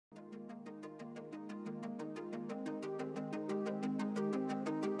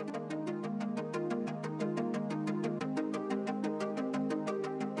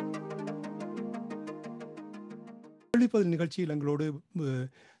கேள்விப்பதில் நிகழ்ச்சியில் எங்களோடு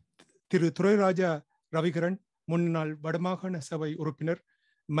திரு துரைராஜா ரவிகரன், முன்னாள் வடமாகாண சபை உறுப்பினர்,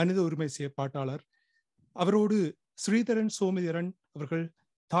 மனித உரிமை செயற்பாட்டாளர். அவரோடு ஸ்ரீதரன் சோமேதரன் அவர்கள்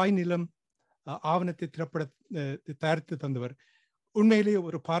தாய்நிலம் ஆவணத்தை திரைப்பட தயாரித்து தந்தவர். உண்மையிலேயே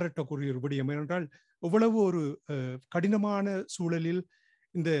ஒரு பாராட்டக்கூடிய ஒரு விடயம். ஏனென்றால் இவ்வளவு ஒரு கடினமான சூழலில்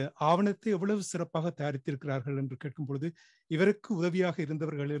இந்த ஆவணத்தை எவ்வளவு சிறப்பாக தயாரித்திருக்கிறார்கள் என்று கேட்கும் பொழுது இவருக்கு உதவியாக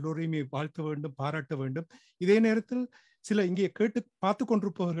இருந்தவர்கள் எல்லோரையுமே வாழ்த்த வேண்டும், பாராட்ட வேண்டும். இதே நேரத்தில் சில இங்கே கேட்டு பார்த்து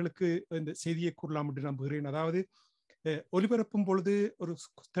கொண்டிருப்பவர்களுக்கு இந்த செய்தியை கூறலாம் என்று நம்புகிறேன். அதாவது ஒலிபரப்பும் பொழுது ஒரு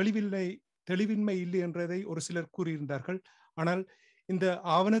தெளிவின்மை இல்லை என்றதை ஒரு சிலர் கூறியிருந்தார்கள். ஆனால் இந்த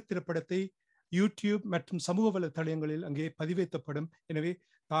ஆவண திரைப்படத்தை யூடியூப் மற்றும் சமூக வலைத்தளங்களில் அங்கே பதிவேற்றப்படும். எனவே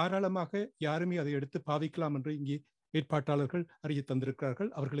தாராளமாக யாருமே அதை எடுத்து பாவிக்கலாம் என்று இங்கே ஏற்பாட்டாளர்கள் அறிய தந்திருக்கிறார்கள்.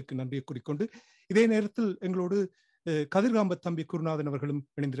 அவர்களுக்கு நன்றியை கூறிக்கொண்டு இதே நேரத்தில் எங்களோடு கதிர்காம்பத்தம்பி குருநாதன் அவர்களும்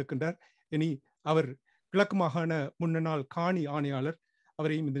இணைந்திருக்கின்றார். இனி அவர் கிழக்கு மாகாண முன்னாள் காணி ஆணையாளர்.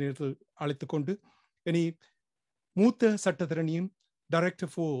 அவரையும் இந்த நேரத்தில் அழைத்துக் கொண்டு இனி மூத்த சட்டத்தரணியும்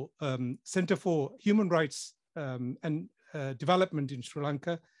director for centre for human rights and development in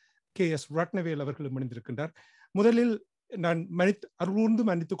Sri Lanka KS Ratnavel அவர்களும் இணைந்திருக்கின்றார். முதலில் நான் அருள்ந்து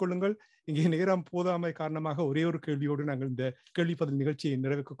மன்னித்துக் கொள்ளுங்கள், இங்கே நேரம் போதாமை காரணமாக ஒரே ஒரு கேள்வியோடு நாங்கள் இந்த கேள்விப்பதில் நிகழ்ச்சியை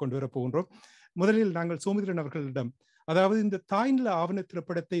நிறைவுக்கு கொண்டு வரப் போகின்றோம். முதலில் நாங்கள் சோமேதரன் அவர்களிடம், அதாவது இந்த தாய்நில ஆவண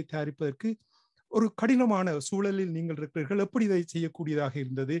திரைப்படத்தை தயாரிப்பதற்கு ஒரு கடினமான சூழலில் நீங்கள் இருக்கிறீர்கள், எப்படி இதை செய்யக்கூடியதாக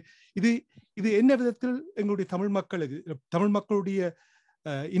இருந்தது? இது என்ன விதத்தில் எங்களுடைய தமிழ் மக்களுடைய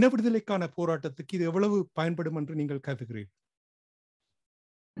இன விடுதலைக்கான போராட்டத்துக்கு இது எவ்வளவு பயன்படும் என்று நீங்கள் கருதுகிறீர்கள்?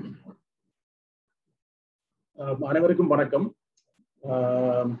 அனைவருக்கும் வணக்கம்.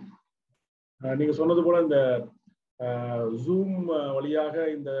 நீங்க சொன்னது போல இந்த ஜூம் வழியாக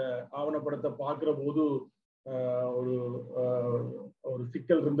இந்த ஆவணப்படத்தை பார்க்கிற போது ஒரு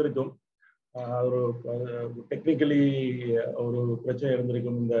சிக்கல் இருந்திருக்கும், ஒரு டெக்னிக்கலி ஒரு பிரச்சனை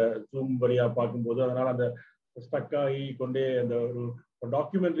இருந்திருக்கும் இந்த ஜூம் வழியா பார்க்கும்போது. அதனால அந்த ஸ்டக் ஆகி கொண்டே அந்த ஒரு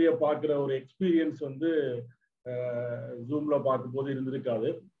டாக்குமெண்ட்ரியை பார்க்குற ஒரு எக்ஸ்பீரியன்ஸ் வந்து ஜூம்ல பார்க்கும்போது இருந்திருக்காது.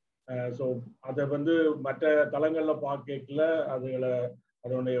 ஸோ அதை மற்ற தளங்களில் பார்க்கல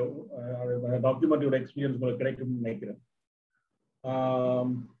அதனுடைய டாக்குமெண்ட்ரியோட எக்ஸ்பீரியன்ஸ் உங்களுக்கு கிடைக்கும்னு நினைக்கிறேன்.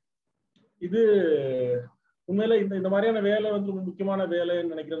 இது உண்மையில இந்த மாதிரியான வேலை ரொம்ப முக்கியமான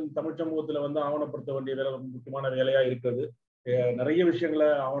வேலைன்னு நினைக்கிறேன். தமிழ் சமூகத்துல ஆவணப்படுத்த வேண்டிய வேலை ரொம்ப முக்கியமான வேலையா இருக்கிறது. நிறைய விஷயங்களை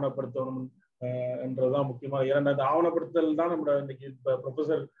ஆவணப்படுத்தணும் என்றதுதான் முக்கியமான. ஏன்னா இந்த ஆவணப்படுத்தல் தான் நம்ம இன்னைக்கு இப்ப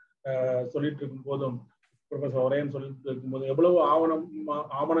ப்ரொஃபசர் சொல்லிட்டு இருக்கும் போதும், ப்ரொஃபசர் ஒரேன்னு சொல்லிட்டு இருக்கும்போது எவ்வளவு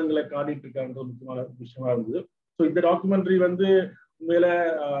ஆவணங்களை காட்டிட்டு இருக்காங்கன்றது முக்கியமான விஷயமா இருந்தது. ஸோ இந்த டாக்குமெண்ட்ரி உண்மையில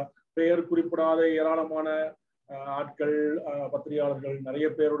பெயர் குறிப்பிடாத ஏராளமான ஆட்கள், பத்திரிகையாளர்கள், நிறைய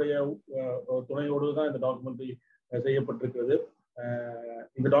பேருடைய துணையோடு தான் இந்த டாக்குமெண்ட்ரி செய்யப்பட்டிருக்கிறது.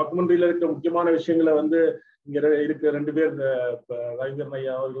 இந்த டாக்குமெண்ட்ரியில இருக்க முக்கியமான விஷயங்களை இங்க இருக்க ரெண்டு பேர், ரவிகரன்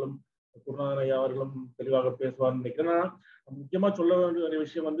ஐயா அவர்களும் குருநாதன் ஐயா அவர்களும் தெளிவாக பேசுவார்னு நினைக்கிறேன். முக்கியமா சொல்ல வேண்டிய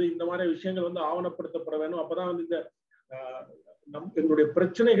விஷயம் இந்த மாதிரி விஷயங்கள் ஆவணப்படுத்தப்பட வேண்டும். அப்பதான் இந்த எங்களுடைய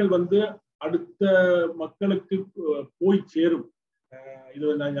பிரச்சனைகள் அடுத்த மக்களுக்கு போய் சேரும். இது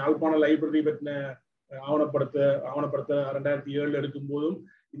யாழ்ப்பாண லைப்ரரி பற்றின ஆவணப்படுத்த 2007 எடுக்கும் போதும்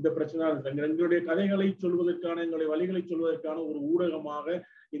இந்த பிரச்சனை எங்களுடைய கதைகளை சொல்வதற்கான, எங்களுடைய வழிகளை சொல்வதற்கான ஒரு ஊடகமாக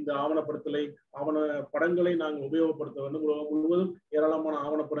இந்த ஆவண படங்களை நாங்கள் உபயோகப்படுத்த வேண்டும். உலகம் முழுவதும் ஏராளமான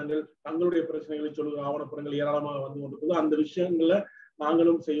ஆவணப்படங்கள், தங்களுடைய பிரச்சனைகளை சொல்லுகிற ஆவணப்படங்கள் ஏராளமாக கொண்டிருப்பது. அந்த விஷயங்களை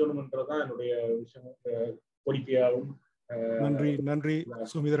நாங்களும் செய்யணும் என்றதான் என்னுடைய விஷயம், கோரிக்கையாகும். நன்றி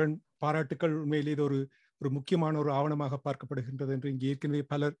சோமேதரன், பாராட்டுக்கள். உண்மையிலே இது ஒரு முக்கியமான ஒரு ஆவணமாக பார்க்கப்படுகின்றது என்று இங்கே ஏற்கனவே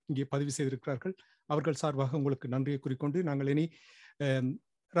பலர் இங்கே பதிவு செய்திருக்கிறார்கள். அவர்கள் சார்பாக உங்களுக்கு நன்றியை குறிக்கொண்டு நாங்கள் இனி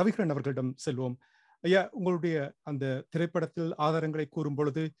ரவிகரன் அவர்களிடம் செல்வோம். ஐயா, உங்களுடைய அந்த திரைப்படத்தில் ஆதாரங்களை கூறும்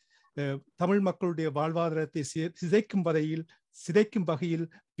பொழுது தமிழ் மக்களுடைய வாழ்வாதாரத்தை சிதைக்கும் வகையில்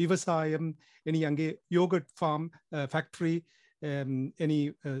விவசாயம், இனி அங்கே யோகட் ஃபார்ம் ஃபேக்டரி, இனி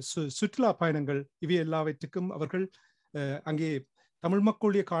சுற்றுலா பயணங்கள், இவை எல்லாவற்றுக்கும் அவர்கள் அங்கே தமிழ்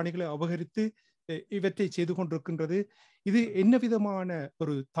மக்களுடைய காணிகளை அபகரித்து இவற்றை செய்து கொண்டிருக்கின்றது. இது என்ன விதமான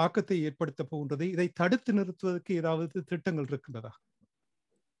ஒரு தாக்கத்தை ஏற்படுத்த போகின்றது? இதை தடுத்து நிறுத்துவதற்கு ஏதாவது திட்டங்கள் இருக்கின்றதா?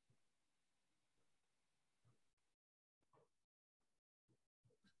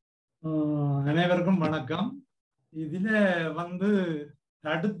 அனைவருக்கும் வணக்கம். இதுல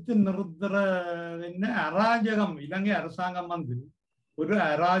தடுத்து நிறுத்துற என்ன அராஜகம், இலங்கை அரசாங்கம் ஒரு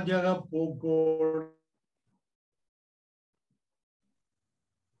அராஜக போக்கோடு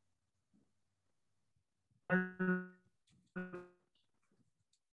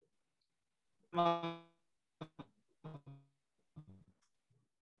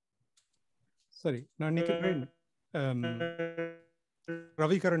சரி, நான் நினைக்கிறேன்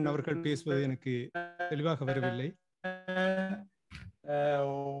ரவிகரன் அவர்கள் பேசுவது எனக்கு தெளிவாக வரவில்லை.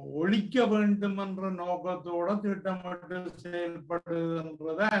 ஒழிக்க வேண்டும் என்ற நோக்கத்தோட திட்டமிட்டு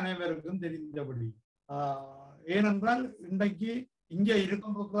செயல்படுகின்றது அனைவருக்கும் தெரிந்தபடி. ஏனென்றால் இன்றைக்கு இங்க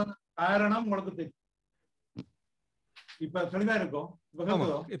இருக்கின்ற காரணம் உங்களுக்கு தெரியும். இப்ப தெளிவா இருக்கும்.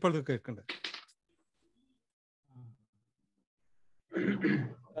 இப்பொழுது கேட்கின்ற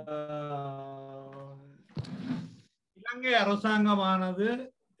இலங்கை அரசாங்கமானது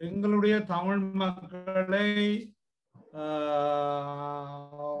எங்களுடைய தமிழ் மக்களை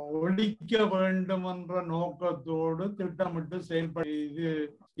ஒழிக்க வேண்டும் என்ற நோக்கத்தோடு திட்டமிட்டு செயல்படுது.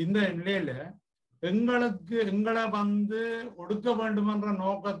 இந்த நிலையில எங்களை ஒடுக்க வேண்டும் என்ற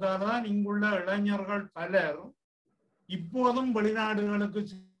நோக்கத்தால் தான் இங்குள்ள இளைஞர்கள் பலர் இப்போதும் வெளிநாடுகளுக்கு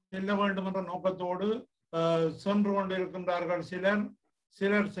செல்ல வேண்டும் என்ற நோக்கத்தோடு சென்று கொண்டிருக்கின்றார்கள்.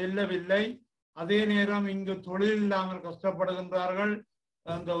 சிலர் செல்லவில்லை. அதே நேரம் இங்கு தொழில் இல்லாமல் கஷ்டப்படுகின்றார்கள்.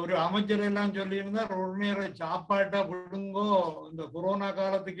 அந்த ஒரு அமைச்சர் எல்லாம் சொல்லியிருந்தார், ஒரு நேர சாப்பாட்டை விடுங்கோ இந்த கொரோனா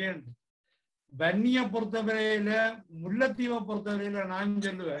காலத்துக்கே. வன்னியை பொறுத்தவரையில, முல்லைத்தீவை பொறுத்தவரையில நான்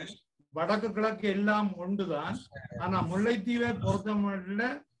சொல்லுவேன், வடக்கு கிழக்கு எல்லாம் ஒன்றுதான். ஆனா முல்லைத்தீவை பொறுத்தவரையில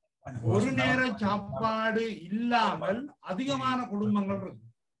ஒரு நேர சாப்பாடு இல்லாமல் அதிகமான குடும்பங்கள் இருக்கு.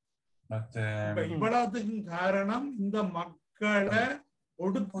 இவ்வளவுக்கும் காரணம் இந்த மக்களை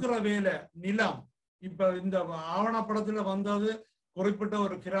ஒடுக்குற வேலை. நிலம் இப்ப இந்த ஆவணப்படத்துல வந்தது குறிப்பிட்ட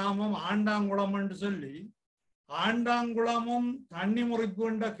ஒரு கிராமம் ஆண்டாங்குளம் என்று சொல்லி, ஆண்டாங்குளமும் தண்ணி முறிப்பு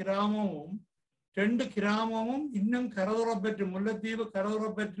என்ற கிராமமும் 2 கிராமமும் இன்னும் கரதுரப்பற்று, முல்லைத்தீவு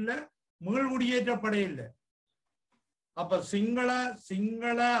கரதுரப்பற்றுல மீள்குடியேற்றப்படையில்லை. அப்ப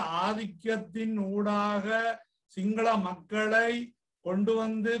சிங்கள ஆதிக்கத்தின் ஊடாக சிங்கள மக்களை கொண்டு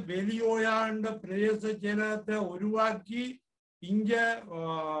வந்து வெளியோயாண்ட பிரதேச செயலகத்தை உருவாக்கி இங்க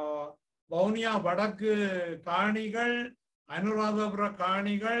வவுனியா வடக்கு காணிகள், அனுராதபுர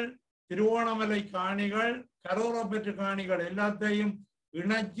காணிகள், திருவோணமலை காணிகள், கரோரப்பற்று காணிகள் எல்லாத்தையும்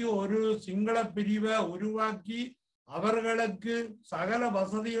இணைச்சு ஒரு சிங்கள பிரிவை உருவாக்கி அவர்களுக்கு சகல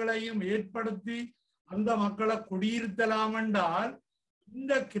வசதிகளையும் ஏற்படுத்தி அந்த மக்களை குடியிருத்தலாம் என்றால்,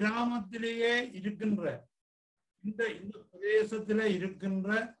 இந்த கிராமத்திலேயே இருக்கின்ற இந்த பிரதேசத்தில இருக்கின்ற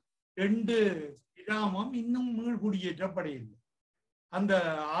 2 கிராமம் இன்னும் மீள்குடியேற்றப்படையில்லை. அந்த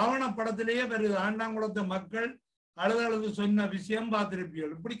ஆவணப்படத்திலேயே வருது. ஆண்டாங்குளத்து மக்கள் அழுது சொன்ன விஷயம்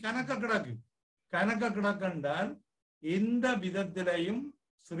பார்த்திருப்பீர்கள். இப்படி கணக்க கிடக்கென்றால் எந்த விதத்திலையும்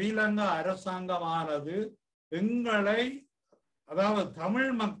ஸ்ரீலங்கா அரசாங்கமானது எங்களை, அதாவது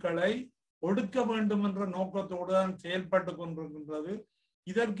தமிழ் மக்களை ஒடுக்க வேண்டும் என்ற நோக்கத்தோடு தான் செயல்பட்டு கொண்டிருக்கின்றது.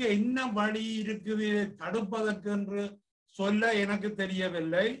 இதற்கு என்ன வழி இருக்குது தடுப்பதற்கு என்று சொல்ல எனக்கு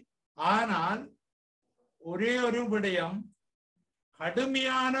தெரியவில்லை. ஆனால் ஒரே ஒரு விடயம்,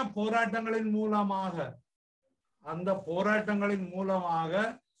 கடுமையான போராட்டங்களின் மூலமாக, அந்த போராட்டங்களின் மூலமாக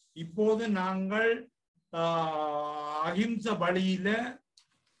இப்போது நாங்கள் அகிம்சை வழியில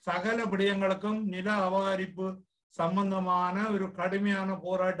சகல விடயங்களுக்கும் நில அபகரிப்பு சம்பந்தமான ஒரு கடுமையான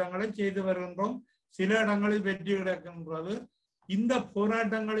போராட்டங்களை செய்து வருகின்றோம். சில இடங்களில் வெற்றி கிடைக்கின்றது. இந்த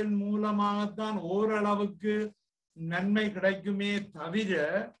போராட்டங்களின் மூலமாகத்தான் ஓரளவுக்கு நன்மை கிடைக்குமே தவிர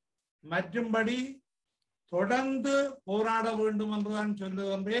மற்றும்படி தொடர்ந்து போராட வேண்டும் என்றுதான்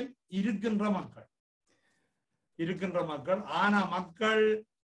சொல்லுகின்றேன். இருக்கின்ற மக்கள் ஆனா மக்கள்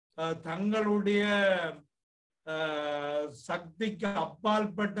தங்களுடைய சக்திக்கு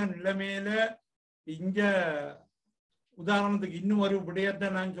அப்பாற்பட்ட நிலைமையில இங்க, உதாரணத்துக்கு இன்னும் ஒரு விடயத்தை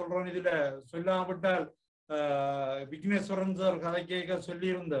நான் சொல்றேன். இதுல சொல்லாவிட்டால் விக்னேஸ்வரன் சார் கதை கேட்க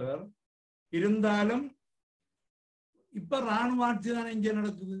சொல்லியிருந்தவர். இருந்தாலும் இப்ப இராணுவ ஆட்சி தானே இங்க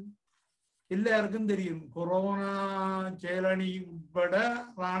நடக்குது, எல்லாருக்கும் தெரியும். கொரோனா செயலணி உட்பட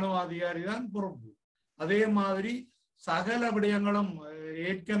இராணுவ அதிகாரி தான் பொறுப்பு. அதே மாதிரி சகல விடயங்களும்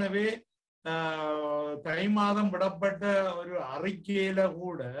ஏற்கனவே தை மாதம் விடப்பட்ட ஒரு அறிக்கையில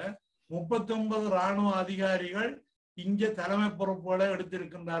கூட 39 இராணுவ அதிகாரிகள் இங்க தலைமை பொறுப்புகளை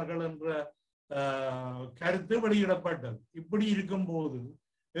எடுத்திருக்கின்றார்கள் என்ற கருத்து வெளியிடப்பட்டது. இப்படி இருக்கும்போது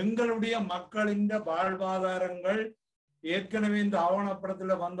எங்களுடைய மக்களின் வாழ்வாதாரங்கள் ஏற்கனவே இந்த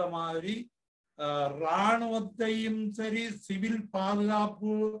ஆவணப்படத்துல வந்த மாதிரி இராணுவத்தையும் சரி சிவில்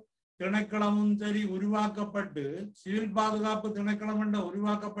பாதுகாப்பு திணைக்களமும் சரி உருவாக்கப்பட்டு, சிவில் பாதுகாப்பு திணைக்களம் என்ற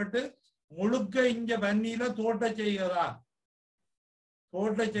உருவாக்கப்பட்டு முழுக்க இங்க வன்னியில தோட்ட செய்யதான்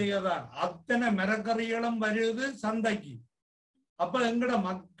அத்தனை மரக்கறிகளும் வருது சந்தைக்கு. அப்ப எங்கட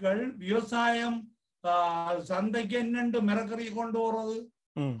மக்கள் விவசாயம் சந்தைக்கு என்னென்று மரக்கறி கொண்டு வர்றது,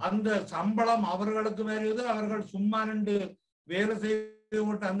 அந்த சம்பளம் அவர்களுக்கு வருது. அவர்கள் சும்மா நின்று வேலை செய்து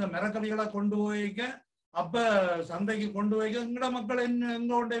விட்டு அந்த மரக்கறிகளை கொண்டு போய்க்க, அப்ப சந்தைக்கு கொண்டு போய்க்க எங்கட மக்கள் எங்க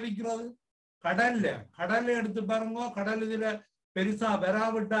கொண்டு விற்கிறது? கடல்ல எடுத்து பாருங்க. கடல் இதுல பெருசா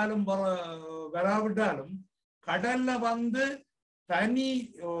வராவிட்டாலும் கடல்ல வந்து தனி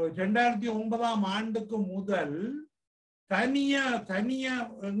 2009ஆம் ஆண்டுக்கு முதல் தனியா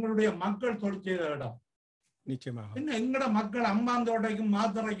எங்களுடைய மக்கள் தொழில் செய்த இடம். நிச்சயமாக என்ன எங்கட மக்கள் அம்மாந்தோட்டைக்கும்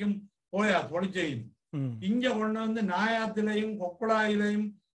மாத்தறைக்கும் போயா தொழில் செய்யும். இங்க கொண்டு வந்து நாயாத்திலையும் கொக்குழாயிலையும்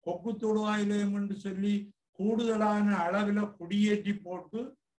கொக்கு தொடுவாயிலையும் என்று சொல்லி கூடுதலான அளவில் குடியேற்றி போட்டு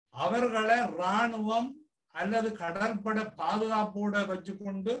அவர்களை இராணுவம் அல்லது கடற்படை பாதுகாப்போட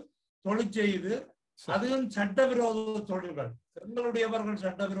வச்சுக்கொண்டு தொழில் செய்து, அதுவும் சட்டவிரோத தொழில்கள். எங்களுடையவர்கள்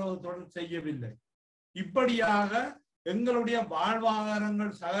சட்டவிரோத தொழில் செய்யவில்லை. இப்படியாக எங்களுடைய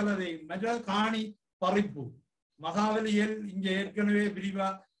வாழ்வாதாரங்கள் சகலதையும் காணி பறிப்பு. மகாவலி எல் இங்க ஏற்கனவே விரிவா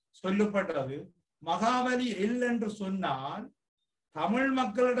சொல்லப்பட்டது. மகாவலி எல் என்று சொன்னால் தமிழ்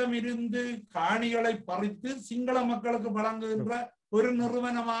மக்களிடம் இருந்து காணிகளை பறித்து சிங்கள மக்களுக்கு வழங்குகின்ற ஒரு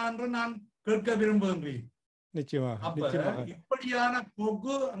நிறுவனமா என்று நான் கேட்க விரும்புகின்றேன். நிச்சயமாக இப்படியான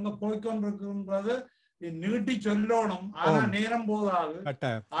போக்கு அங்க போய்கொண்டிருக்கின்றது. நீட்டி சொல்லணும், ஆனா நேரம் போதாது.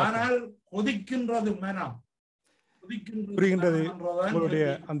 ஆனால் கொதிக்கின்றது மனம். புரிகின்றது. உங்களுடைய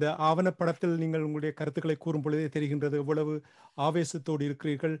அந்த ஆவணப்படத்தில் நீங்கள் உங்களுடைய கருத்துக்களை கூறும் பொழுதே தெரிகின்றது எவ்வளவு ஆவேசத்தோடு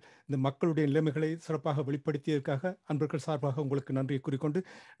இருக்கிறீர்கள். இந்த மக்களுடைய நிலைமைகளை சிறப்பாக வெளிப்படுத்தியதற்காக அன்பர்கள் சார்பாக உங்களுக்கு நன்றியை கூறிக்கொண்டு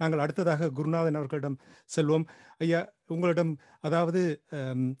நாங்கள் அடுத்ததாக குருநாதன் அவர்களிடம் செல்வோம். ஐயா, உங்களிடம் அதாவது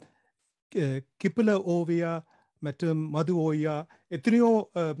கிப்பில ஓவியா மற்றும் மது ஓயா எத்தனையோ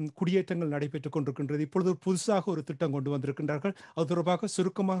குடியேற்றங்கள் நடைபெற்றுக் கொண்டிருக்கின்றது. இப்பொழுது புதுசாக ஒரு திட்டம் கொண்டு வந்திருக்கின்றார்கள். அது தொடர்பாக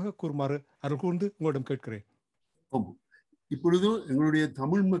சுருக்கமாக கூறுமாறு அருள் கூர்ந்து உங்களிடம் கேட்கிறேன். இப்பொழுது எங்களுடைய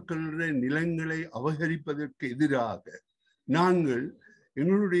தமிழ் மக்களுடைய நிலங்களை அபகரிப்பதற்கு எதிராக நாங்கள்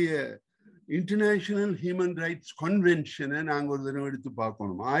எங்களுடைய இன்டர்நேஷனல் ஹியூமன் ரைட்ஸ் கன்வென்ஷனை நாங்கள் ஒரு தினம் எடுத்து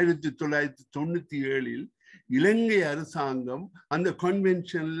பார்க்கணும். 1997 இலங்கை அரசாங்கம் அந்த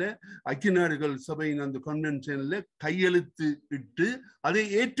கன்வென்ஷன்ல, ஐக்கிய நாடுகள் சபையின் அந்த கன்வென்ஷன்ல கையெழுத்து இட்டு அதை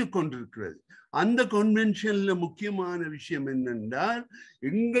ஏற்றுக்கொண்டிருக்கிறது. அந்த கன்வென்ஷன்ல முக்கியமான விஷயம் என்னென்றால்,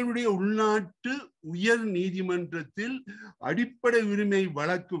 எங்களுடைய உள்நாட்டு உயர் நீதிமன்றத்தில் அடிப்படை உரிமை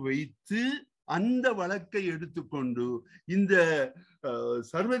வழக்கு வைத்து அந்த வழக்கை எடுத்துக்கொண்டு இந்த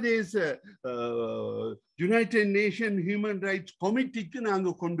சர்வதேச யுனைடெட் நேஷன் ஹியூமன் ரைட்ஸ் கமிட்டிக்கு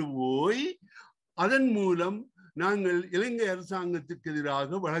நாங்கள் கொண்டு போய் அதன் மூலம் நாங்கள் இலங்கை அரசாங்கத்துக்கு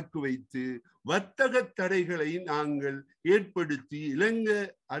எதிராக வழக்கு வைத்து வர்த்தக தடைகளை நாங்கள் ஏற்படுத்தி இலங்கை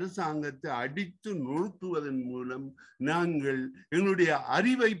அரசாங்கத்தை அடித்து நொறுக்குவதன் மூலம் நாங்கள் எங்களுடைய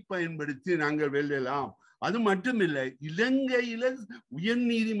அறிவை பயன்படுத்தி நாங்கள் வெல்லலாம். அது மட்டுமில்லை, இலங்கையில உயர்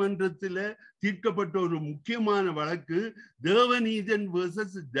நீதிமன்றத்துல தீர்க்கப்பட்ட ஒரு முக்கியமான வழக்கு தேவநீதன்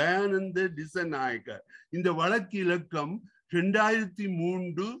வெர்சஸ் தயானந்த திசநாயக்கர். இந்த வழக்கு இலக்கம்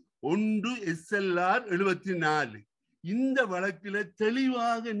 2003 1 SLR 74. இந்த வழக்குல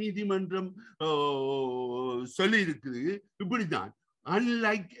தெளிவாக நீதிமன்றம் சொல்லி இருக்குது. இப்படிதான்,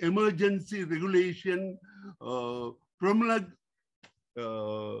 unlike emergency regulation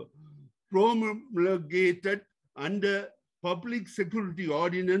promulgated under Public Security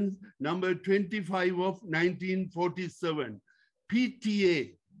Ordinance number 25 of 1947, PTA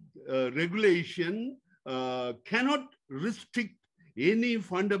regulation cannot restrict any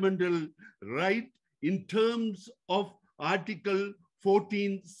fundamental right in terms of Article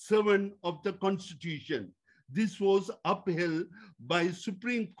 14(7) of the Constitution. This was upheld by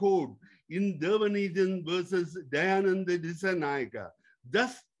Supreme Court in Devanathan versus Dayananda Disanayaka.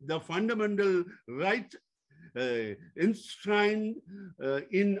 Thus, the fundamental right enshrined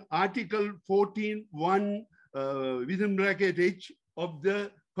in Article 14(1) within bracket H of the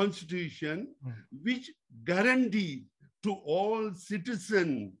Constitution, which guarantee to all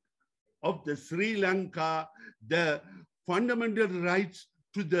citizens of the Sri Lanka the fundamental rights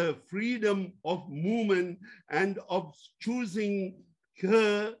to the freedom of movement and of choosing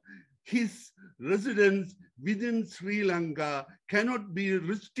his residence within Sri Lanka cannot be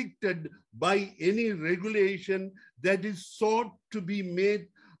restricted by any regulation that is sought to be made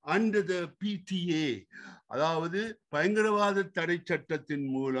under the PTA. அதாவது பயங்கரவாத தடை சட்டத்தின்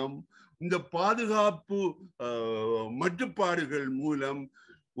மூலம் இந்த பாதுகாப்பு மட்டுப்பாடுகள் மூலம்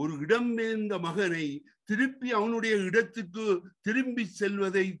ஒரு இடம்பெயர்ந்த மகனை திருப்பி அவனுடைய இடத்துக்கு திரும்பி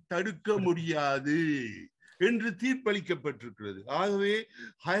செல்வதை தடுக்க முடியாது என்று தீர்ப்பளிக்கப்பட்டிருக்கிறது. ஆகவே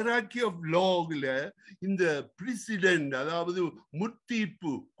ஹைரார்கி ஆஃப் லால இந்த பிரசிடென்ட், அதாவது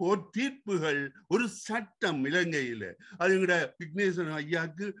முத்தீர்ப்பு, கோர்ட் தீர்ப்புகள் ஒரு சட்டம் இலங்கையில. அது எங்கட விக்னேஸ்வரன்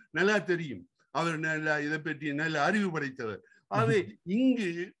ஐயாவுக்கு நல்லா தெரியும். அவர் நல்லா இதை பற்றி நல்ல அறிவு படைத்தவர். ஆகவே இங்கு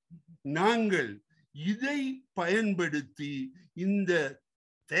நாங்கள் இதை பயன்படுத்தி இந்த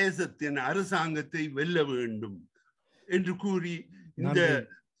தேசத்தின் அரசாங்கத்தை வெல்ல வேண்டும் என்று கூறி இந்த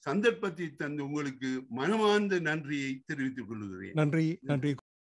சந்தர்ப்பத்தை தந்து உங்களுக்கு மனமார்ந்த நன்றியை தெரிவித்துக் கொள்கிறேன். நன்றி.